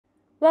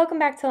Welcome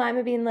back to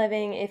Lima Bean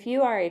Living. If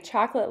you are a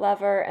chocolate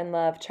lover and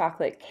love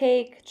chocolate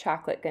cake,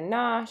 chocolate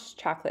ganache,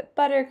 chocolate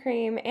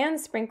buttercream, and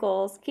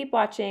sprinkles, keep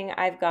watching.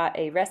 I've got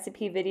a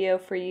recipe video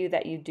for you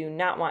that you do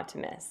not want to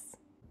miss.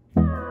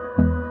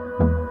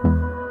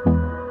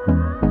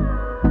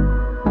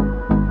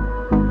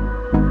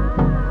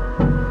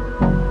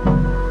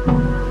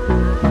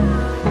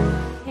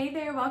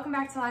 Welcome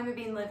back to Lima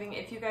Bean Living.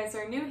 If you guys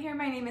are new here,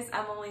 my name is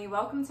Emily.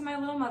 Welcome to my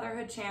little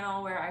motherhood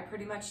channel where I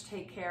pretty much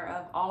take care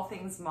of all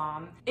things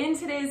mom. In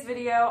today's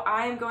video,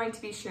 I am going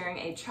to be sharing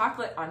a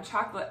chocolate on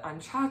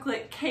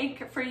chocolate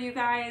cake for you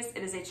guys.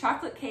 It is a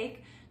chocolate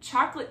cake,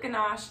 chocolate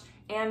ganache,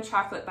 and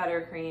chocolate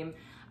buttercream.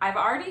 I've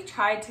already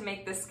tried to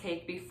make this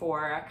cake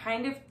before,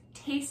 kind of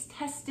taste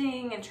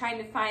testing and trying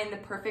to find the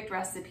perfect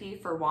recipe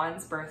for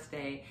Juan's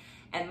birthday,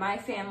 and my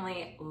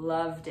family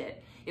loved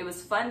it. It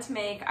was fun to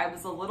make. I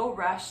was a little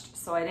rushed,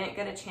 so I didn't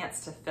get a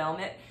chance to film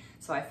it,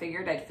 so I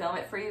figured I'd film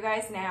it for you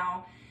guys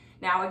now.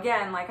 Now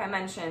again, like I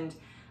mentioned,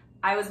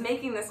 I was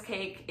making this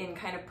cake in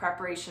kind of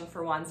preparation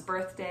for Juan's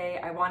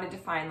birthday. I wanted to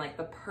find like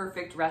the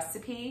perfect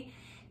recipe,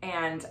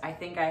 and I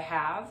think I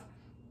have,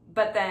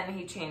 but then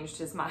he changed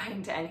his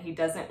mind and he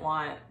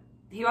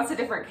wants a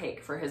different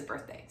cake for his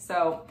birthday.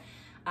 So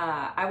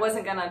I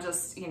wasn't gonna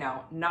just,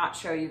 not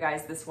show you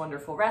guys this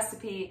wonderful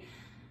recipe.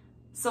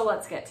 So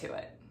let's get to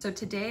it. So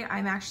today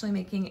I'm actually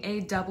making a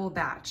double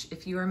batch.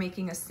 If you are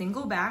making a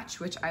single batch,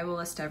 which I will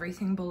list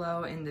everything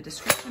below in the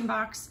description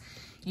box,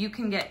 you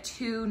can get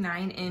 2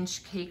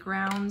 9-inch cake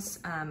rounds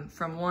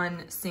from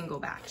one single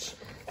batch.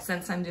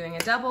 Since I'm doing a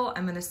double,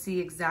 I'm gonna see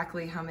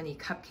exactly how many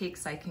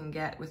cupcakes I can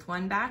get with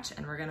one batch,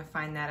 and we're gonna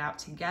find that out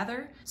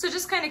together. So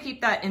just kind of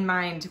keep that in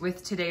mind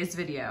with today's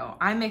video.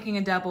 I'm making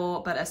a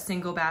double, but a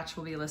single batch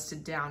will be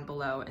listed down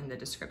below in the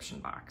description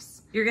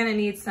box. You're gonna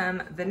need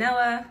some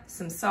vanilla,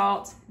 some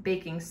salt,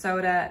 baking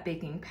soda,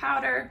 baking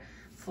powder,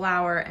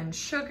 flour and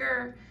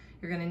sugar.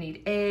 You're gonna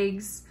need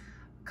eggs,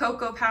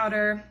 cocoa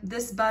powder.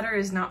 This butter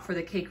is not for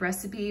the cake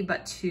recipe,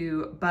 but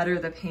to butter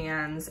the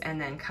pans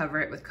and then cover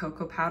it with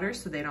cocoa powder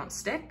so they don't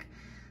stick.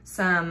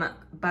 Some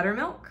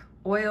buttermilk,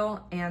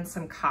 oil, and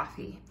some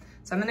coffee.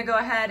 So I'm gonna go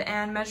ahead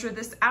and measure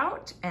this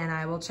out, and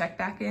I will check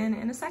back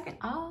in a second.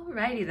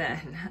 Alrighty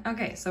then.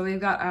 Okay, so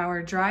we've got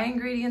our dry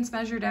ingredients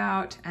measured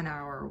out and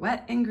our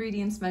wet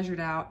ingredients measured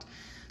out.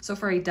 So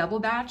for a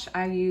double batch,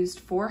 I used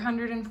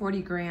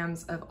 440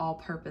 grams of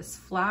all-purpose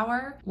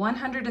flour,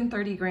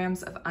 130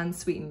 grams of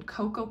unsweetened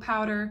cocoa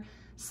powder,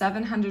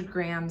 700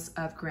 grams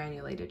of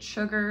granulated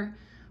sugar,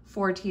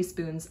 4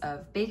 teaspoons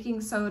of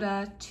baking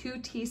soda, 2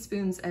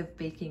 teaspoons of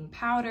baking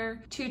powder,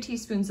 2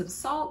 teaspoons of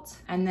salt,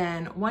 and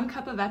then 1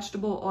 cup of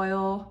vegetable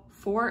oil,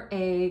 4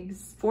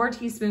 eggs, 4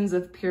 teaspoons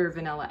of pure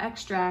vanilla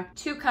extract,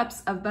 2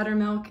 cups of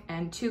buttermilk,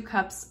 and 2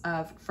 cups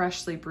of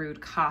freshly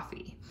brewed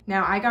coffee.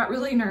 Now I got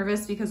really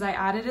nervous because I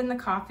added in the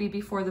coffee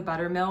before the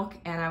buttermilk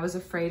and I was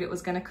afraid it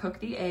was gonna cook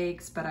the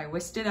eggs, but I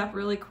whisked it up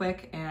really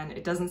quick and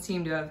it doesn't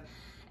seem to have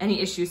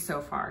any issues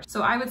so far.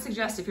 So I would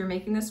suggest if you're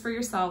making this for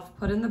yourself,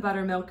 put in the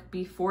buttermilk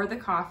before the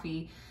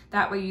coffee.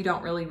 That way you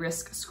don't really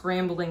risk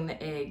scrambling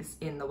the eggs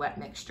in the wet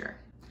mixture.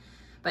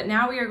 But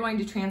now we are going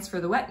to transfer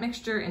the wet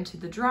mixture into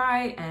the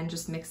dry and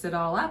just mix it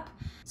all up.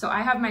 So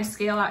I have my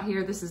scale out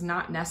here. This is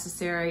not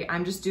necessary.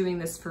 I'm just doing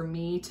this for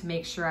me to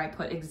make sure I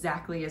put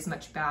exactly as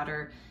much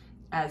batter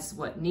as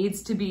what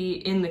needs to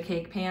be in the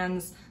cake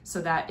pans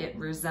so that it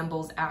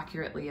resembles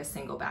accurately a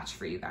single batch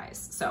for you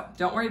guys. So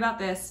don't worry about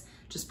this.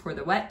 Just pour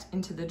the wet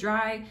into the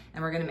dry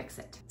and we're gonna mix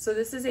it. So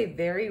this is a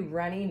very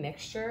runny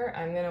mixture.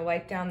 I'm gonna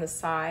wipe down the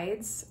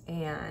sides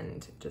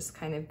and just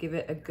kind of give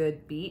it a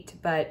good beat,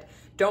 but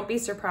don't be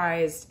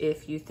surprised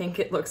if you think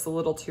it looks a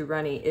little too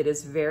runny. It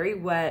is very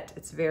wet,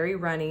 it's very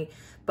runny,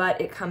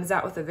 but it comes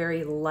out with a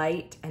very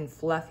light and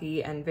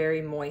fluffy and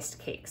very moist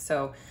cake.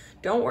 So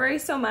don't worry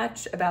so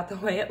much about the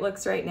way it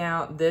looks right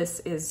now. This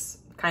is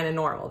kind of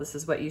normal. This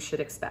is what you should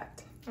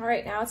expect. All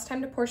right, now it's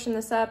time to portion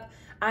this up.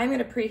 I'm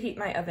gonna preheat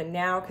my oven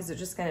now because it's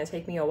just gonna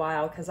take me a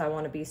while because I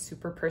wanna be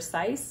super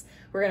precise.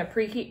 We're gonna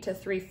preheat to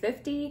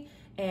 350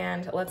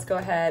 and let's go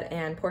ahead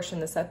and portion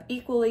this up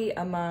equally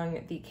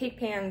among the cake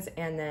pans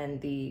and then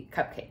the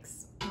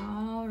cupcakes.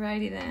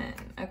 Alrighty then,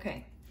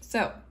 okay.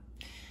 So,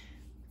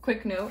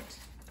 quick note,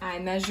 I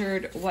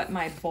measured what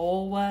my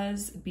bowl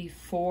was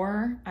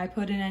before I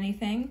put in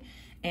anything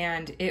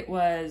and it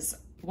was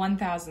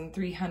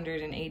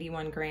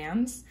 1,381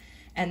 grams.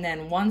 And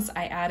then once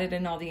I added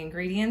in all the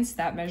ingredients,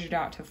 that measured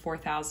out to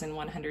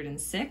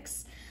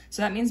 4,106.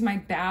 So that means my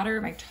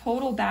batter, my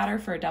total batter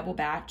for a double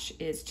batch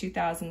is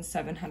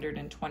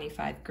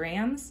 2,725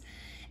 grams.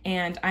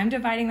 And I'm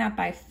dividing that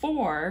by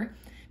 4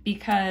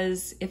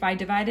 because if I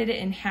divided it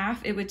in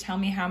half, it would tell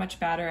me how much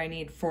batter I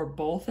need for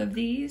both of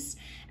these.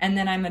 And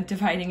then I'm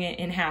dividing it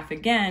in half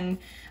again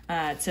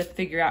to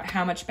figure out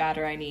how much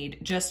batter I need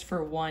just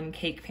for one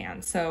cake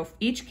pan. So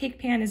each cake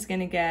pan is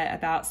gonna get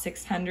about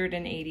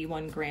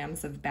 681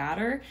 grams of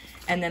batter,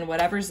 and then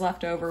whatever's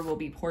left over will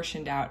be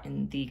portioned out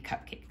in the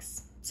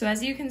cupcakes. So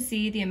as you can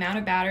see, the amount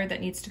of batter that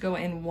needs to go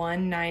in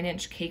one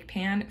 9-inch cake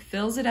pan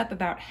fills it up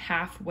about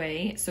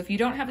halfway. So if you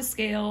don't have a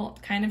scale,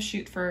 kind of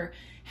shoot for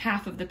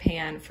half of the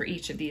pan for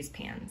each of these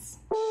pans.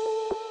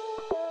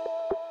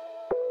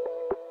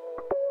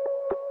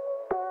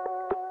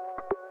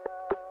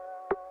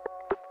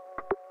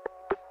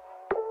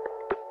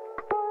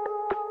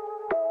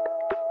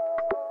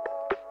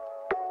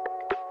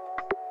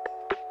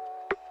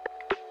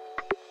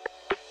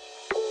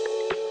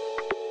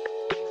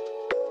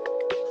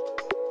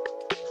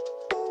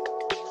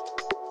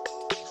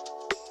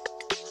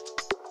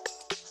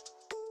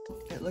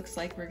 It looks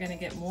like we're gonna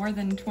get more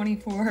than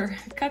 24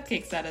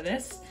 cupcakes out of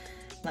this.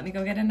 Let me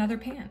go get another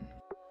pan.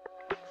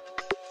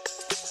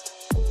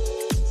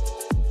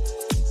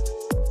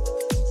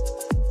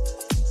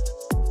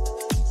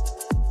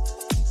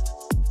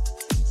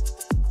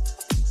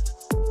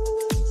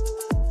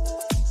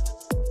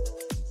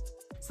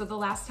 So the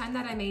last time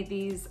that I made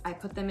these, I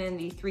put them in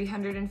the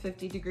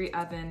 350-degree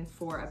oven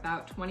for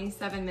about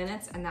 27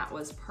 minutes, and that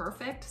was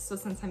perfect. So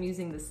since I'm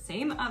using the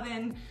same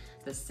oven,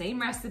 the same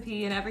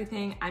recipe and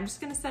everything, I'm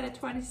just gonna set a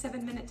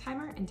 27-minute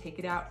timer and take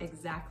it out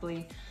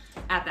exactly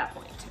at that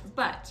point.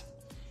 But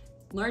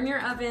learn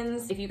your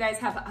ovens. If you guys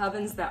have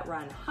ovens that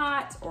run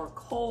hot or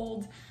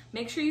cold,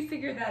 make sure you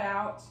figure that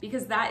out,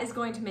 because that is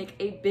going to make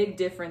a big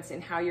difference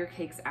in how your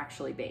cakes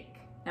actually bake.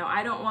 Now,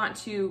 I don't want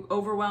to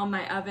overwhelm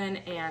my oven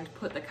and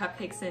put the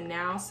cupcakes in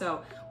now,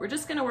 so we're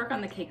just gonna work on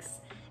the cakes.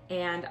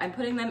 And I'm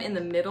putting them in the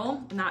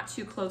middle, not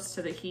too close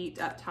to the heat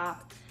up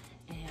top,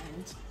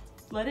 and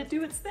let it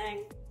do its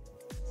thing.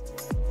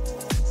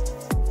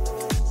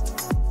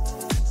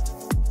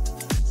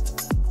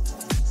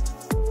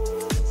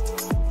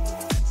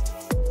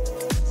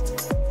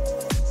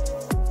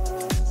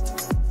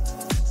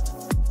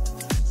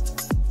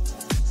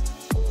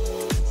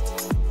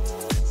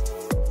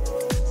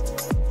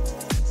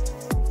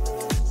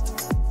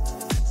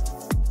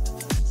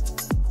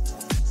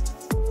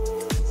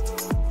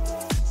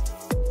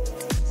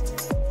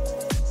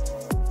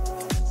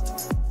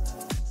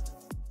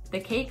 The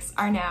cakes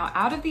are now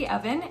out of the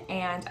oven,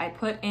 and I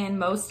put in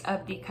most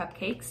of the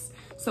cupcakes.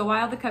 So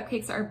while the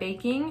cupcakes are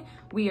baking,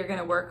 we are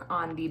gonna work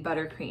on the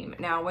buttercream.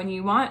 Now, when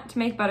you want to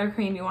make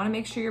buttercream, you wanna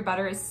make sure your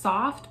butter is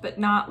soft, but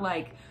not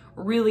like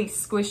really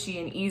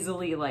squishy and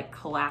easily like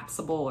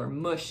collapsible or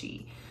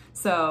mushy.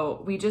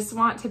 So we just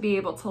want to be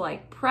able to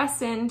like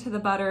press into the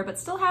butter, but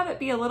still have it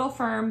be a little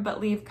firm, but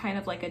leave kind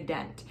of like a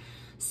dent.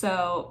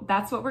 So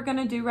that's what we're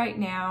gonna do right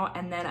now,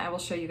 and then I will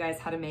show you guys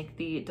how to make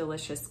the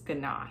delicious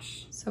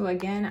ganache. So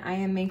again, I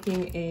am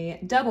making a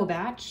double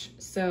batch,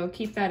 so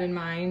keep that in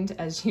mind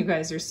as you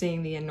guys are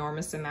seeing the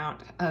enormous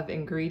amount of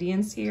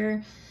ingredients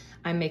here.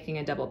 I'm making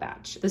a double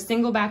batch. The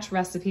single batch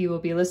recipe will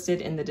be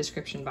listed in the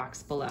description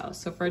box below.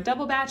 So for a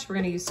double batch, we're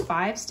gonna use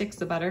 5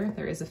 sticks of butter.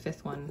 There is a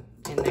 5th one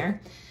in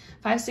there.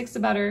 5 sticks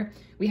of butter.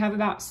 We have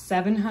about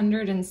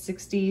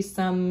 760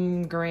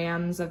 some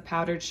grams of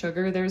powdered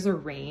sugar. There's a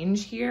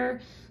range here,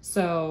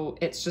 so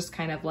it's just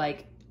kind of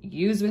like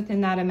use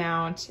within that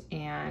amount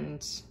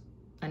and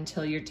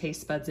until your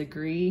taste buds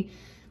agree.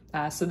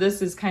 So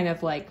this is kind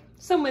of like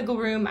some wiggle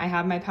room. I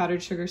have my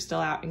powdered sugar still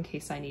out in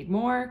case I need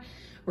more.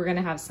 We're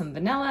gonna have some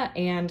vanilla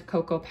and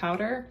cocoa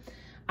powder.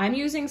 I'm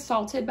using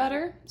salted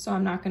butter, so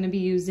I'm not gonna be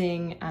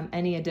using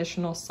any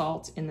additional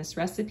salt in this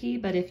recipe,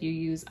 but if you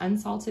use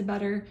unsalted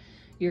butter,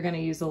 you're gonna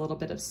use a little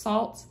bit of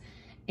salt.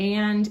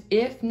 And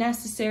if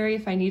necessary,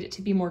 if I need it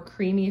to be more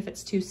creamy, if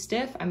it's too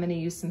stiff, I'm gonna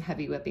use some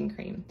heavy whipping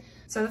cream.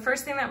 So the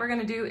first thing that we're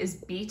gonna do is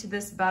beat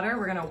this butter.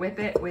 We're gonna whip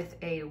it with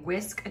a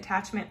whisk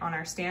attachment on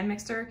our stand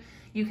mixer.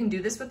 You can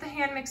do this with the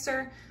hand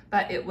mixer,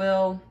 but it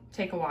will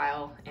take a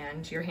while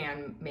and your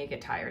hand may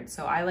get tired.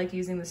 So I like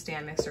using the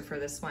stand mixer for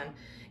this one.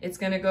 It's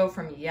gonna go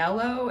from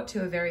yellow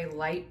to a very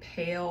light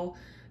pale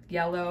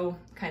yellow,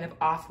 kind of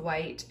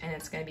off-white, and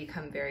it's gonna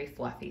become very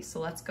fluffy. So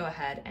let's go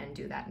ahead and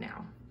do that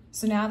now.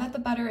 So now that the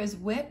butter is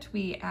whipped,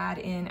 we add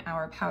in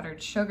our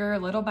powdered sugar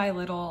little by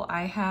little.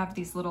 I have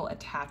these little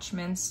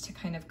attachments to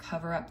kind of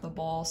cover up the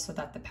bowl so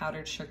that the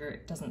powdered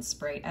sugar doesn't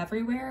spray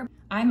everywhere.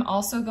 I'm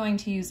also going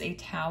to use a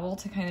towel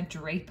to kind of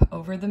drape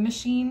over the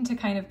machine to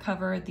kind of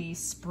cover the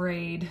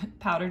sprayed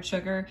powdered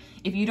sugar.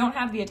 If you don't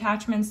have the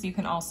attachments, you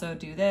can also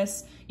do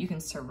this. You can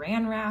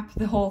saran wrap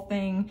the whole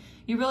thing.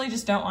 You really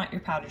just don't want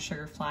your powdered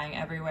sugar flying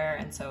everywhere,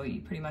 and so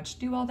you pretty much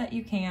do all that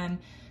you can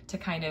to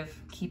kind of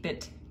keep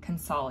it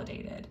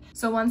consolidated.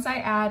 So once I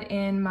add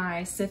in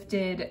my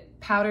sifted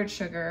powdered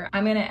sugar,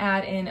 I'm gonna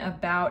add in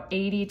about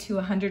 80 to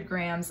 100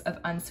 grams of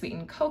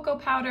unsweetened cocoa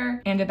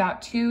powder and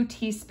about 2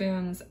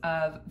 teaspoons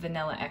of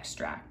vanilla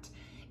extract.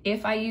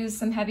 If I use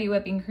some heavy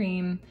whipping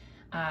cream,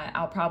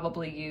 I'll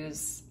probably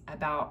use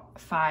about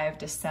 5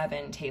 to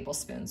 7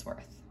 tablespoons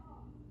worth.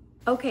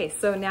 Okay,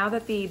 so now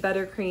that the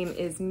buttercream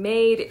is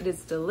made, it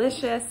is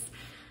delicious.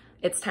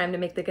 It's time to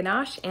make the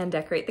ganache and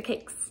decorate the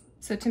cakes.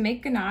 So to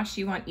make ganache,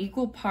 you want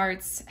equal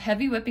parts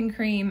heavy whipping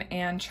cream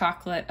and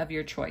chocolate of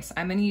your choice.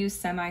 I'm gonna use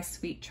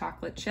semi-sweet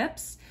chocolate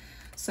chips.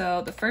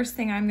 So the first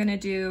thing I'm gonna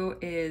do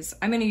is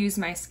I'm gonna use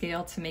my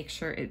scale to make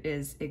sure it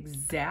is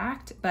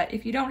exact, but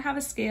if you don't have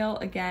a scale,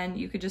 again,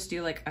 you could just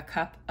do like a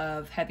cup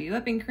of heavy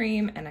whipping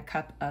cream and a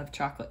cup of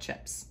chocolate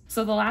chips.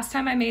 So the last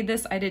time I made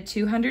this, I did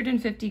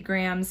 250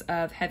 grams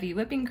of heavy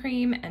whipping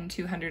cream and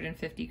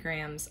 250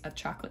 grams of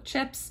chocolate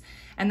chips,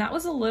 and that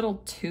was a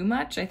little too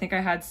much. I think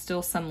I had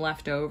still some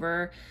left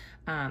over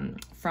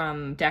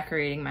from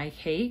decorating my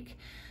cake,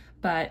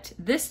 but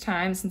this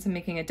time, since I'm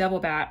making a double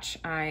batch,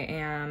 I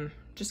am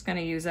just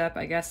gonna use up,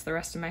 I guess, the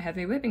rest of my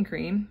heavy whipping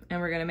cream, and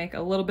we're gonna make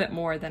a little bit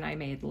more than I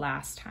made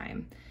last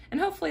time.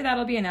 And hopefully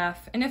that'll be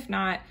enough, and if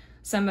not,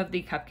 some of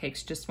the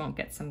cupcakes just won't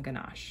get some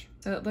ganache.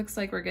 So it looks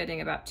like we're getting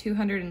about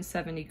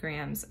 270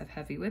 grams of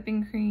heavy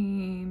whipping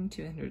cream,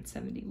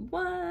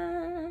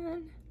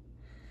 271.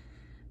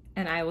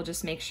 And I will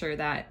just make sure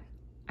that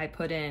I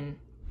put in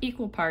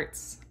equal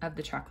parts of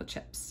the chocolate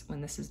chips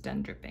when this is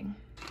done dripping.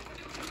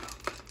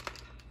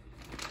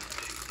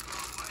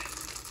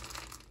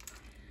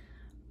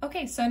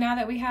 Okay, so now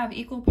that we have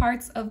equal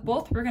parts of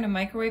both, we're gonna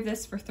microwave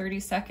this for 30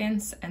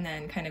 seconds and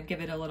then kind of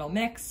give it a little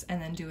mix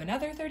and then do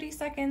another 30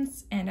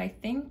 seconds. And I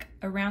think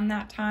around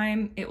that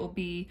time, it will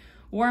be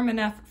warm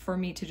enough for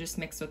me to just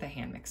mix with a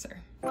hand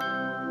mixer.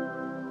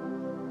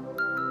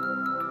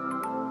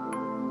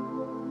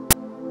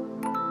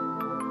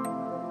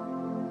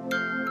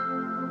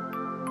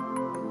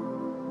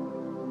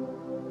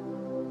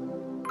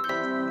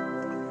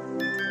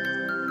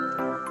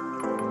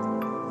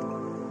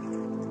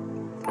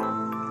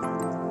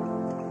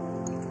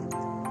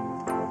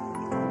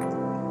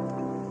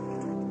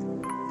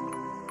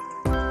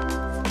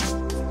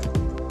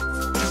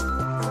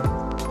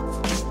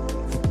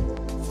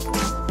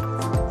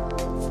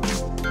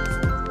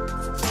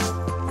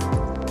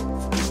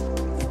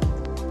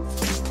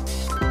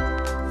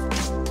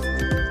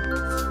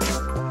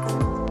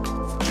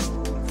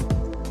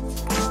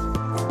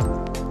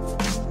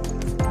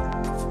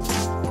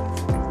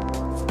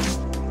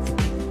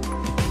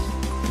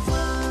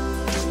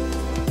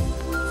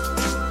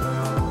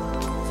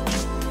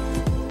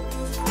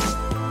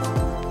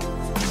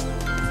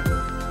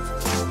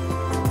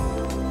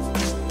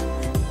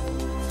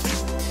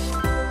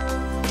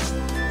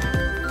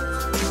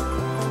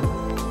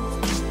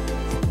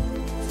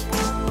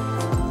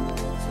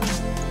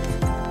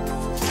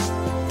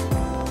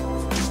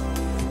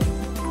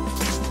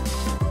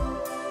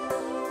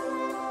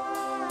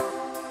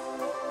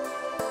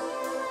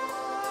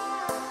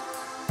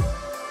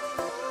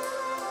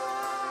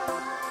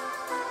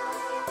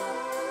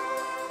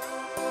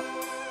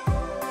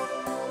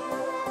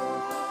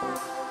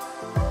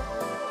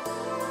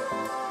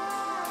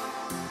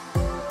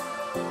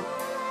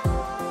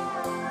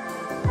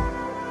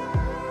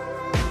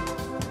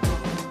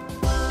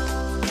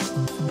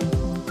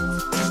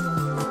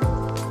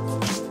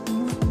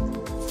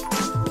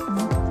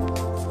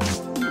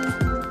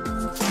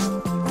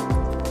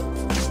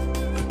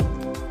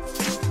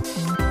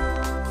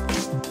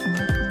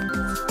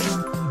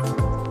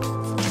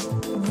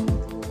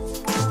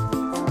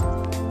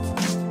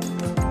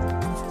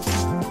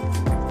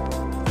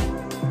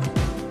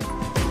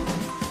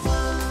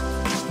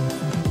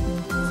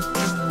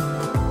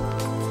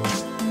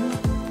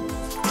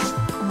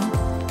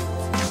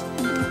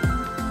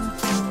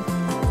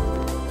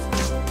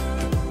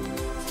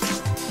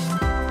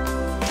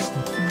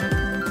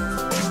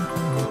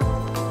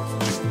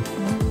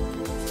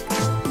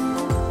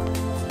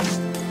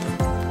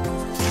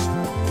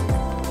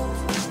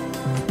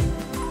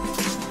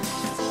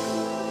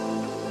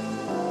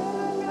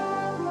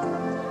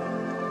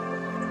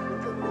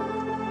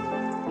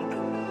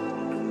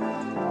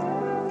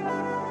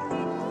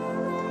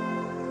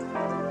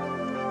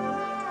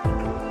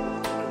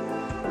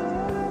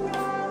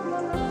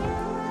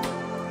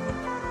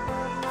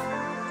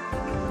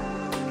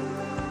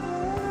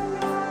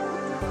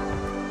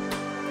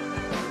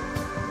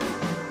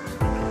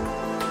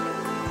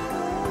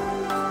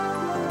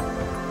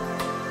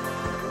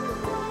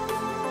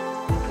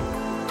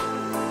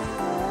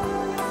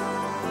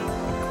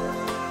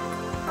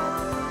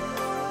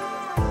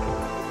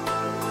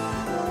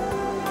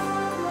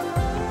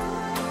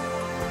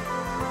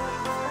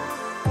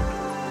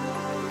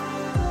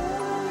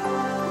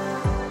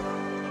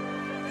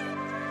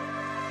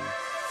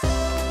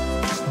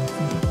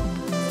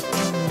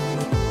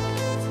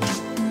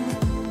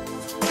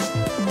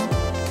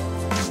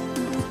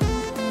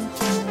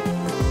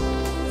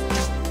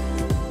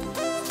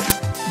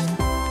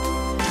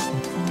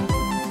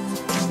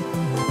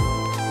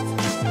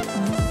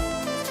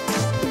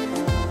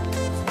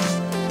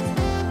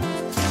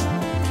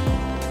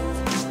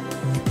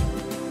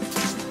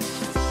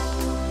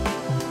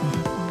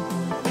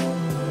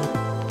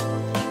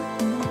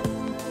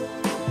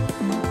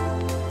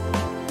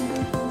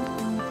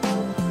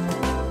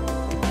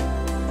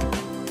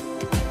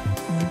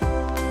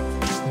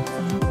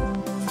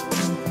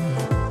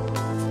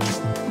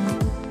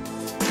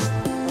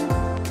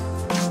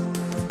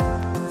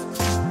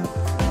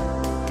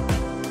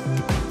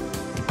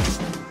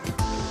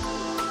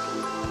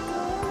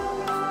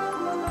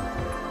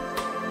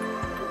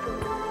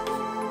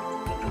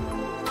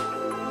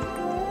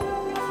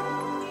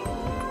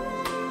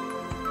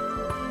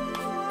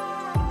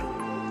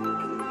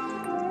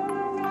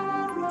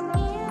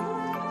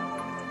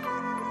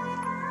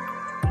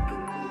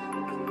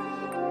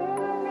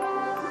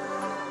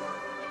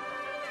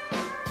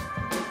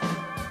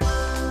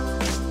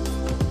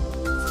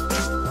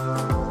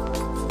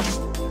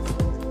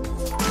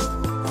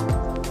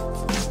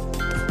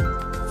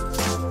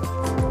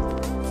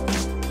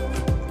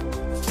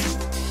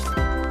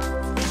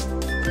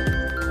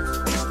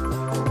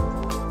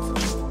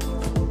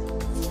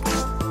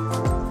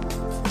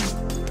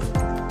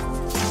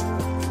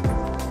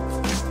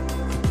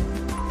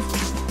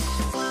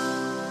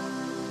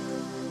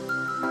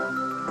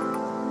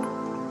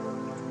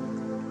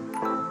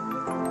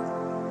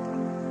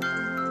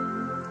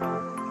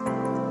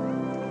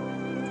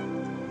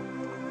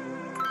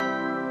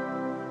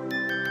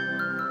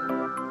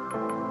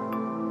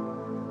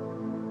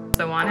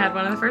 Juan had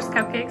one of the first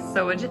cupcakes,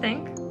 so what'd you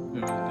think? It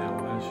was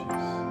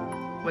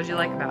delicious. What'd you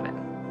like about it?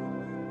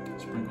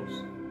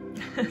 Sprinkles.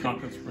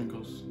 Chocolate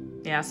sprinkles.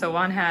 Yeah, so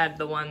Juan had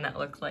the one that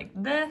looked like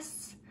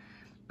this,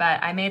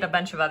 but I made a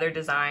bunch of other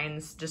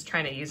designs just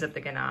trying to use up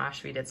the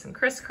ganache. We did some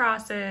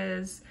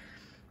crisscrosses.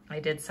 I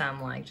did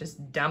some like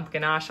just dump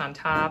ganache on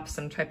top,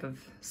 some type of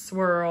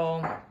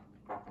swirl.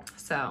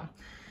 So,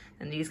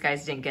 and these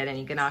guys didn't get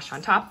any ganache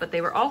on top, but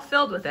they were all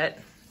filled with it.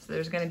 So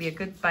there's gonna be a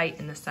good bite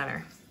in the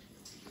center.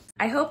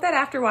 I hope that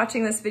after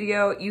watching this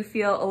video, you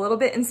feel a little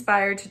bit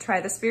inspired to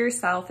try this for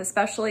yourself,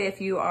 especially if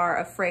you are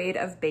afraid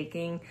of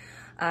baking.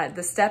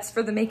 The steps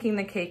for making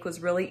the cake was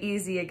really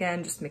easy.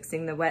 Again, just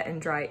mixing the wet and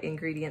dry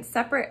ingredients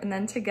separate and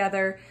then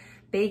together,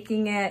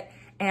 baking it.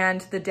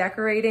 And the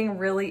decorating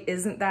really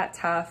isn't that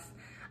tough.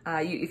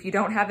 If you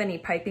don't have any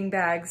piping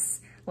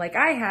bags like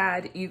I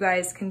had, you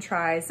guys can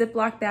try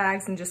Ziploc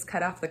bags and just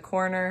cut off the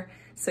corner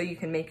so you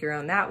can make your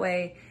own that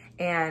way.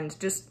 And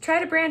just try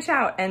to branch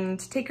out and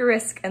take a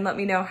risk and let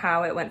me know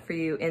how it went for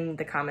you in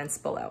the comments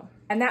below.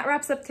 And that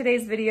wraps up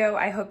today's video.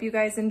 I hope you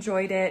guys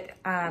enjoyed it.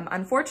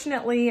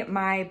 Unfortunately,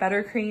 my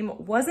buttercream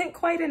wasn't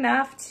quite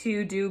enough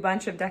to do a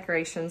bunch of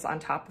decorations on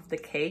top of the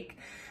cake,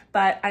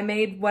 but I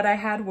made what I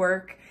had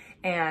work,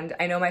 and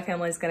I know my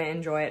family's gonna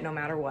enjoy it no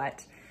matter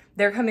what.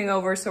 They're coming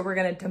over, so we're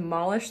gonna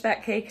demolish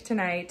that cake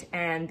tonight,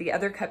 and the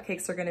other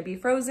cupcakes are gonna be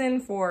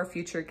frozen for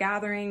future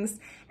gatherings,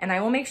 and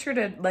I will make sure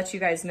to let you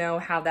guys know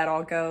how that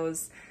all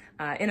goes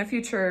in a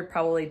future,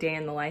 probably day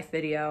in the life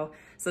video.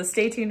 So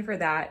stay tuned for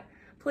that.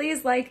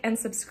 Please like and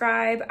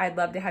subscribe. I'd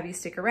love to have you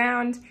stick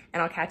around,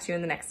 and I'll catch you in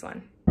the next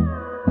one.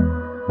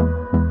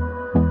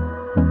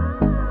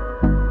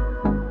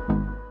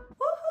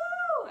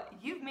 Woohoo!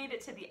 You've made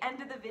it to the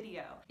end of the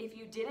video. If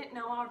you didn't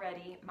know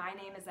already, my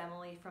name is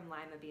Emily from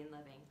Lima Bean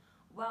Living.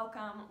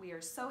 Welcome. We are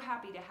so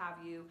happy to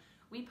have you.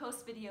 We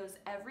post videos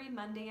every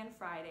Monday and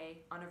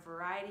Friday on a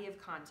variety of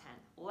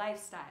content: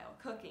 lifestyle,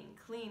 cooking,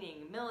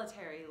 cleaning,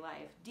 military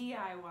life,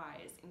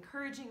 DIYs,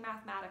 encouraging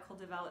mathematical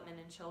development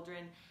in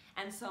children,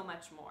 and so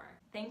much more.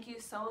 Thank you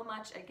so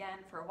much again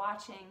for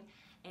watching,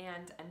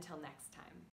 and until next time.